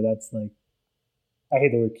witty, or that's like, I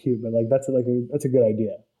hate the word cute, but like that's a good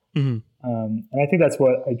idea. And I think that's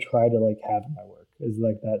what I try to like have in my work, is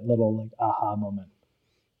like that little like aha moment.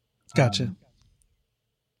 Gotcha.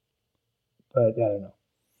 But yeah, I don't know.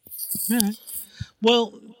 All right.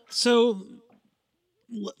 Well, so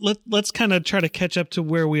let's kind of try to catch up to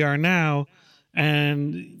where we are now.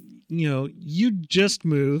 And, you just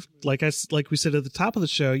moved, like we said at the top of the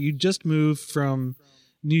show, you just moved from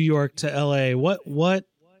New York to LA. What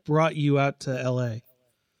brought you out to LA?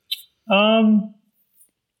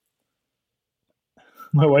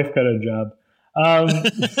 My wife got a job.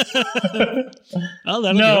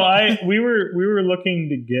 We were looking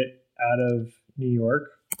to get out of New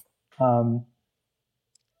York,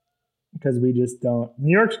 because we just don't.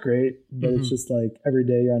 New York's great, but it's just like every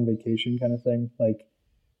day you're on vacation kind of thing, like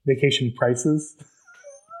vacation prices.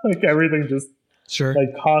 Like everything just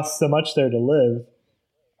like costs so much there to live,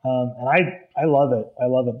 and I love it. I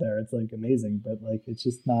love it there. It's like amazing, but like it's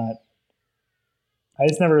just not. I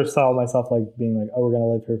just never saw myself like being like, oh, we're gonna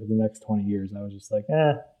live here for the next 20 years. I was just like,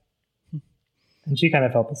 eh. And she kind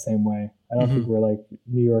of felt the same way. I don't think we're like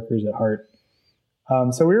New Yorkers at heart.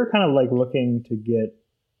 So we were kind of like looking to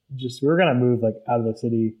we were going to move like out of the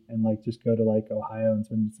city and like just go to like Ohio and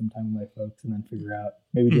spend some time with my folks, and then figure out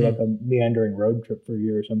maybe do like a meandering road trip for a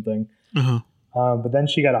year or something. But then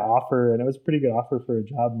she got an offer, and it was a pretty good offer for a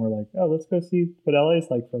job. And we're like, oh, let's go see what LA's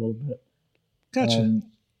like for a little bit. Gotcha.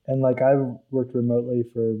 And like I've worked remotely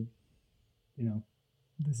for,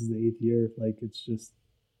 this is the 8th year. Like it's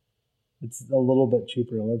a little bit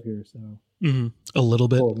cheaper to live here. So a little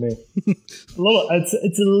bit. Cool, me.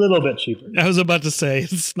 It's a little bit cheaper. I was about to say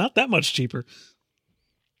it's not that much cheaper.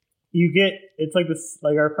 It's like this,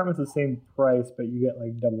 like our apartment's the same price, but you get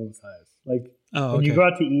like double the size. Like when you go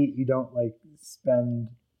out to eat, you don't like spend.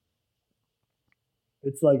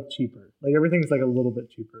 It's like cheaper. Like everything's like a little bit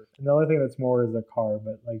cheaper. And the only thing that's more is a car,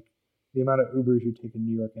 but like the amount of Ubers you take in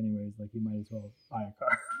New York anyways, like you might as well buy a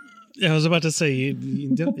car. Yeah, I was about to say,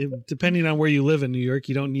 depending on where you live in New York,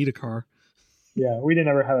 you don't need a car. Yeah, we didn't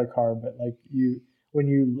ever have a car, but like when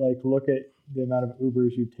you like look at the amount of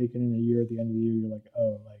Ubers you've taken in a year, at the end of the year, you're like,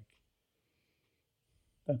 oh, like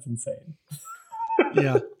that's insane.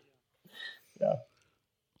 Yeah. Yeah.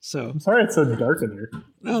 So I'm sorry it's so dark in here.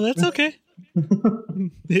 Oh, that's okay.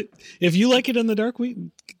 If you like it in the dark,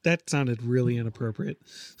 that sounded really inappropriate.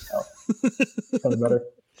 Oh, probably better.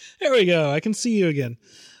 There we go. I can see you again.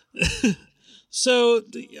 So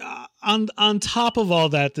on top of all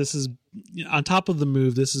that, on top of the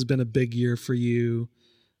move, this has been a big year for you.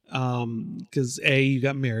 Because you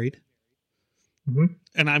got married,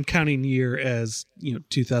 and I'm counting year as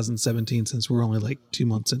 2017, since we're only like 2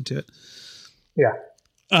 months into it. Yeah.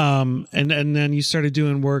 And then you started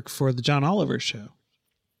doing work for the John Oliver show.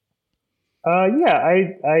 Yeah,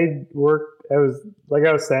 I worked. I was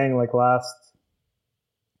saying, like last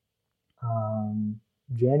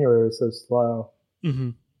January was so slow.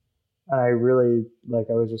 And I really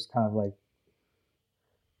I was just kind of like,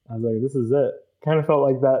 I was like, this is it. Kind of felt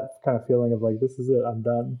like that kind of feeling of like, this is it. I'm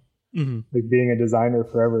done. Like being a designer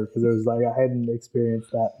forever, because it was like I hadn't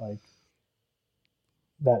experienced that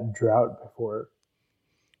that drought before.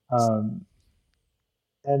 And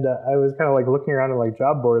I was kind of like looking around at like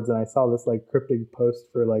job boards, and I saw this like cryptic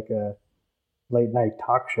post for like a late night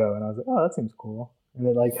talk show, and I was like, oh, that seems cool. And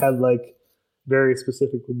it like had like very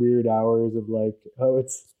specific weird hours of like, oh,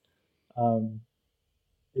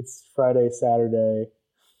 it's Friday, Saturday.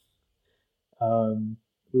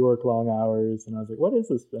 We work long hours, and I was like, what is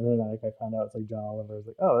this? And then I found out it's like John Oliver. I was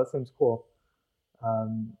like, oh, that seems cool.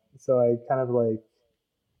 So I kind of like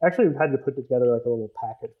actually had to put together like a little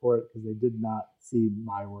packet for it, because they did not see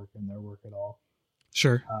my work and their work at all.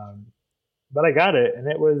 Sure. But I got it, and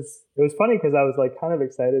it was funny, because I was like kind of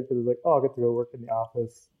excited, because I was like, oh, I'll get to go work in the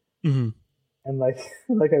office. And like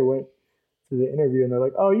I went to the interview, and they're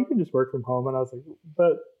like, oh, you can just work from home. And I was like,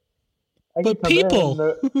 but I But can come people.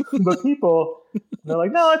 in. But people, they're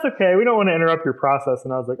like, no, it's okay. We don't want to interrupt your process.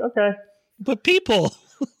 And I was like, okay. But people.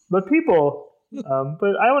 But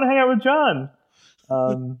I want to hang out with John.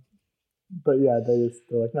 But yeah, they're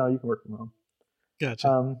like, no, you can work from home.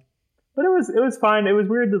 Gotcha. But it was fine. It was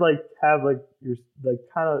weird to like have like your like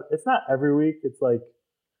kind of. It's not every week. It's like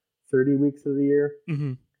 30 weeks of the year.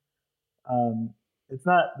 Mm-hmm. It's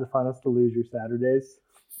not the funnest to lose your Saturdays.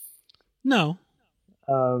 No.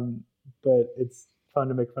 But it's fun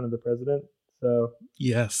to make fun of the president. So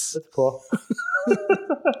Yes. that's cool.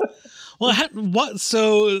 Well, what?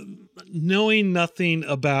 So, knowing nothing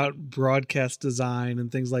about broadcast design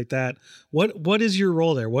and things like that, what is your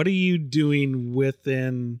role there? What are you doing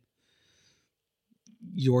within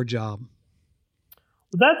your job?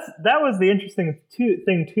 That was the interesting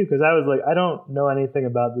thing too, because I was like, I don't know anything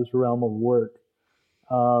about this realm of work,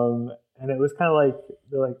 and it was kind of like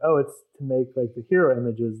they're like, oh, it's to make like the hero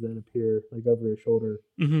images that appear like over your shoulder,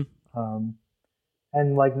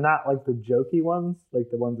 and like not like the jokey ones, like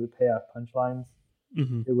the ones that pay off punchlines.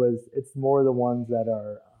 Mm-hmm. It's more the ones that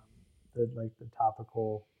are the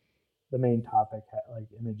topical, the main topic like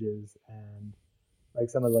images and like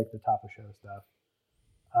some of like the top of show stuff.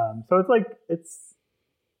 So it's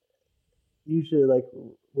usually like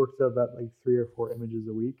works out about like 3 or 4 images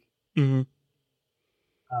a week. Mm-hmm.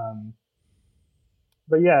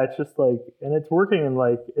 But yeah, it's just like, and it's working, and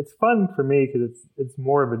like it's fun for me because it's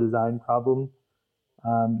more of a design problem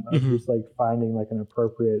of just like finding like an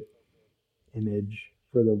appropriate image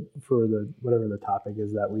for the whatever the topic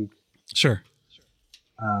is that week. Sure.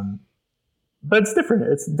 But it's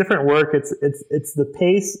different. It's different work. It's the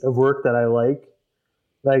pace of work that I like.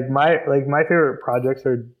 Like my favorite projects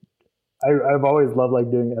are. I've always loved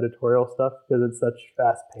like doing editorial stuff because it's such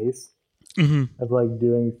fast pace of like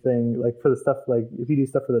doing things like for the stuff, like if you do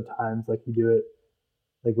stuff for the Times, like you do it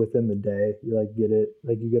like within the day, you like get it,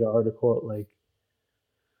 like you get an article at like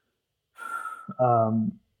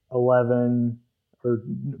 11 or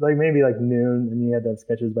like maybe like noon, and you had to have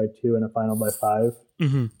sketches by 2 and a final by 5,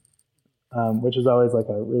 which is always like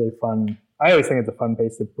a really fun. I always think it's a fun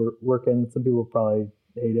pace to work in. Some people probably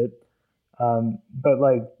hate it, but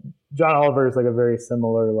like John Oliver is like a very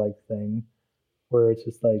similar like thing, where it's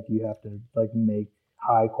just like you have to like make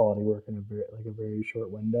high quality work in a very short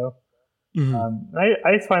window.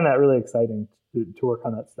 I just find that really exciting to work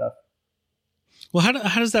on that stuff. Well,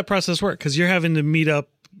 how does that process work? Because you're having to meet up,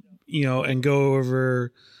 and go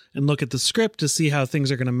over and look at the script to see how things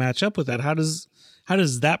are going to match up with that. How does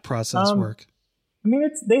that process work? I mean,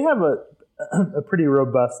 they have a pretty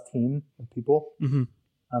robust team of people.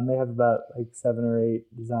 They have about like 7 or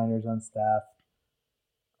 8 designers on staff.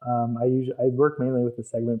 I work mainly with the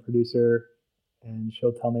segment producer, and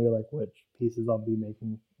she'll tell me like which pieces I'll be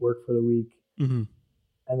making work for the week, and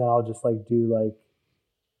then I'll just like do like.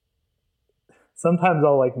 Sometimes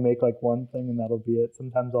I'll like make like one thing and that'll be it.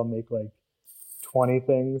 Sometimes I'll make like 20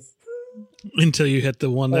 things until you hit the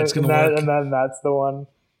one that's going to work, and then that's the one.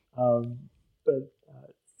 But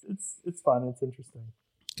it's fun. It's interesting.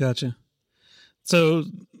 Gotcha. So,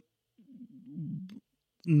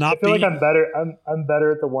 I feel like I'm better. I'm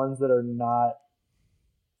better at the ones that are not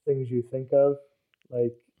things you think of.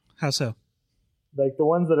 Like how so? Like the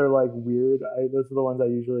ones that are like weird. Those are the ones I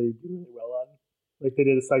usually do really well on. Like they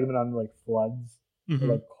did a segment on like floods or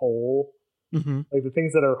like coal. Like the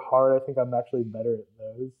things that are hard, I think I'm actually better at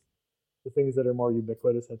those. The things that are more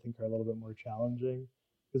ubiquitous, I think, are a little bit more challenging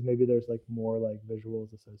because maybe there's like more like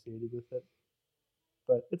visuals associated with it.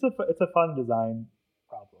 But it's a fun design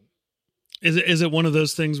problem. Is it one of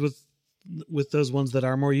those things with those ones that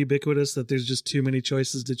are more ubiquitous that there's just too many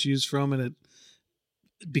choices to choose from and it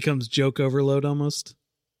becomes joke overload almost,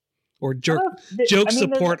 or joke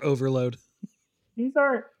support overload? These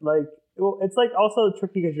aren't like, well, it's like also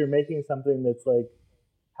tricky because you're making something that's like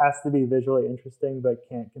has to be visually interesting but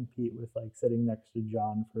can't compete with like sitting next to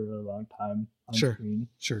John for a really long time on screen.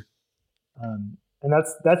 Sure. And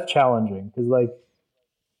that's challenging because like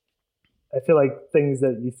I feel like things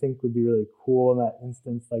that you think would be really cool in that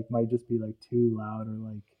instance like might just be like too loud or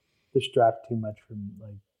like distract too much from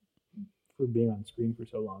being on screen for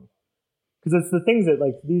so long. Because it's the things that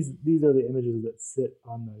like these are the images that sit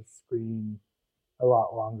on the screen a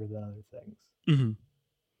lot longer than other things.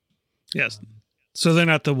 Yes. So they're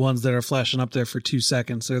not the ones that are flashing up there for 2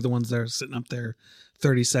 seconds. They're the ones that are sitting up there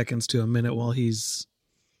 30 seconds to a minute while he's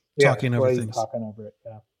talking over things. Talking over it.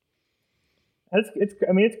 Yeah. It's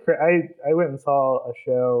I went and saw a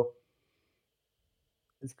show.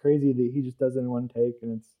 It's crazy that he just does it in one take,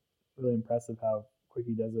 and it's really impressive how quick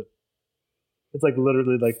he does it. It's like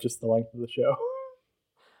literally like just the length of the show.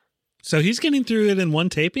 So he's getting through it in one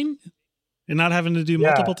taping? and not having to do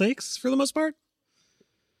multiple takes for the most part?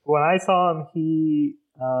 When I saw him, he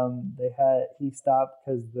stopped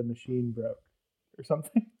because the machine broke or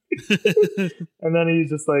something. And then he's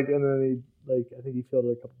just like, I think he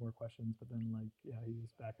fielded a couple more questions, but then he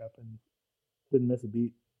was back up and didn't miss a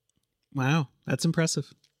beat. Wow, that's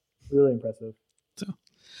impressive. Really impressive. So,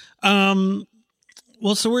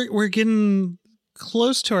 so we're getting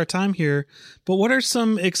close to our time here, but what are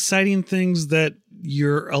some exciting things that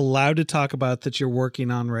you're allowed to talk about that you're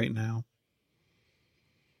working on right now?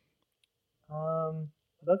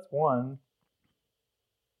 That's one.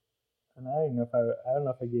 And I don't know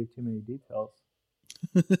if I gave too many details.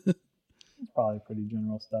 It's probably pretty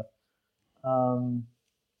general stuff. What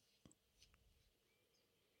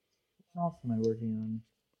else am I working on?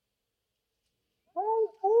 I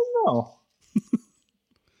don't know.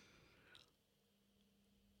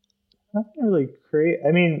 Nothing really crazy.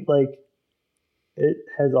 I mean, it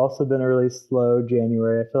has also been a really slow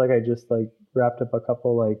January. I feel like I just wrapped up a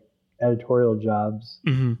couple editorial jobs.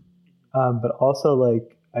 Mm-hmm. But also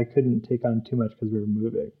I couldn't take on too much because we were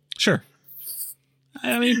moving. Sure.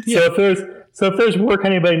 I mean, yeah. So if there's work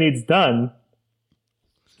anybody needs done,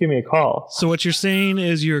 give me a call. So what you're saying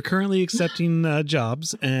is you're currently accepting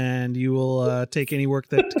jobs, and you will take any work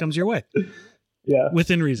that comes your way. Yeah,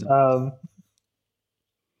 within reason.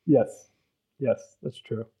 Yes, that's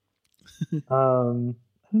true. I don't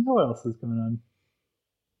know what else is going on.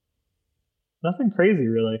 Nothing crazy,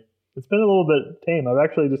 really. It's been a little bit tame. I've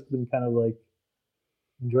actually just been kind of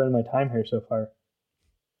enjoying my time here so far.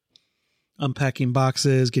 Unpacking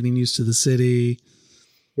boxes, getting used to the city.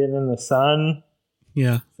 Getting in the sun.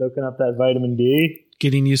 Yeah. Soaking up that vitamin D.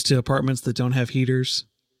 Getting used to apartments that don't have heaters.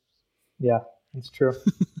 Yeah, it's true.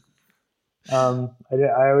 I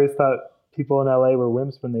always thought people in LA were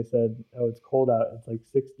wimps when they said, "Oh, it's cold out. It's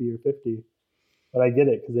 60 or 50." But I get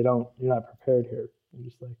it because you're not prepared here. You're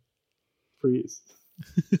just freeze.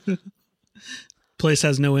 Place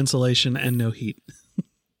has no insulation and no heat.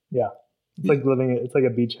 Yeah. It's like a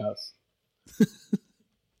beach house.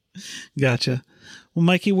 Gotcha. Well,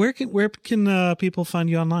 Mikey, where can people find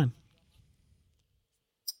you online?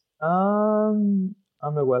 On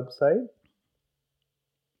the website.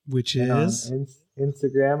 Which and is? On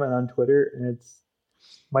Instagram and on Twitter, and it's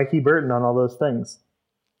Mikey Burton on all those things.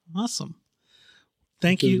 Awesome.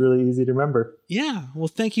 Thank you. It's really easy to remember. Yeah. Well,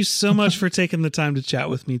 thank you so much for taking the time to chat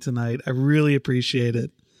with me tonight. I really appreciate it.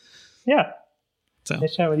 Yeah. So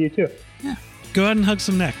nice chatting with you too. Yeah. Go ahead and hug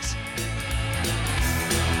some necks.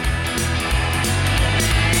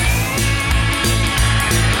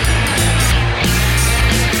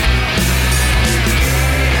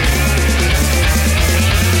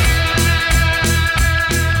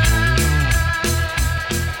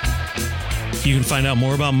 You can find out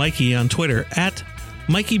more about Mikey on Twitter at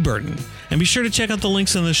Mikey Burton, and be sure to check out the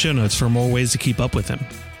links in the show notes for more ways to keep up with him.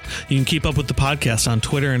 You can keep up with the podcast on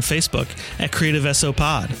Twitter and Facebook at Creative SO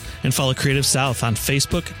Pod, and follow Creative South on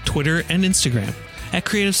Facebook, Twitter, and Instagram at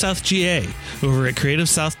Creative South GA over at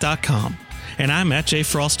CreativeSouth.com. And I'm at Jay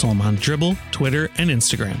Frostholm on Dribbble, Twitter, and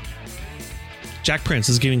Instagram. Jack Prince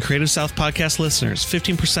is giving Creative South podcast listeners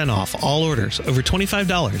 15% off all orders over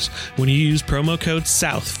 $25 when you use promo code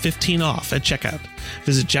SOUTH15 off at checkout.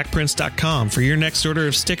 Visit jackprince.com for your next order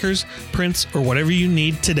of stickers, prints, or whatever you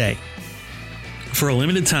need today. For a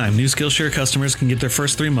limited time, new Skillshare customers can get their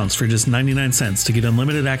first 3 months for just 99 cents to get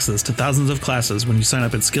unlimited access to thousands of classes when you sign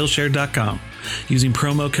up at Skillshare.com using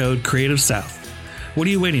promo code CreativeSouth. What are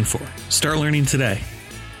you waiting for? Start learning today.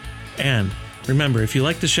 And remember, if you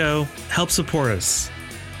like the show, help support us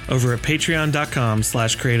over at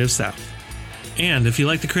patreon.com/Creative South. And if you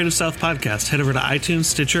like the Creative South podcast, head over to iTunes,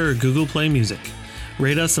 Stitcher, or Google Play Music.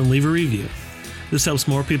 Rate us and leave a review. This helps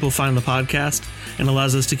more people find the podcast and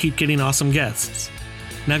allows us to keep getting awesome guests.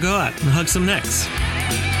 Now go out and hug some necks.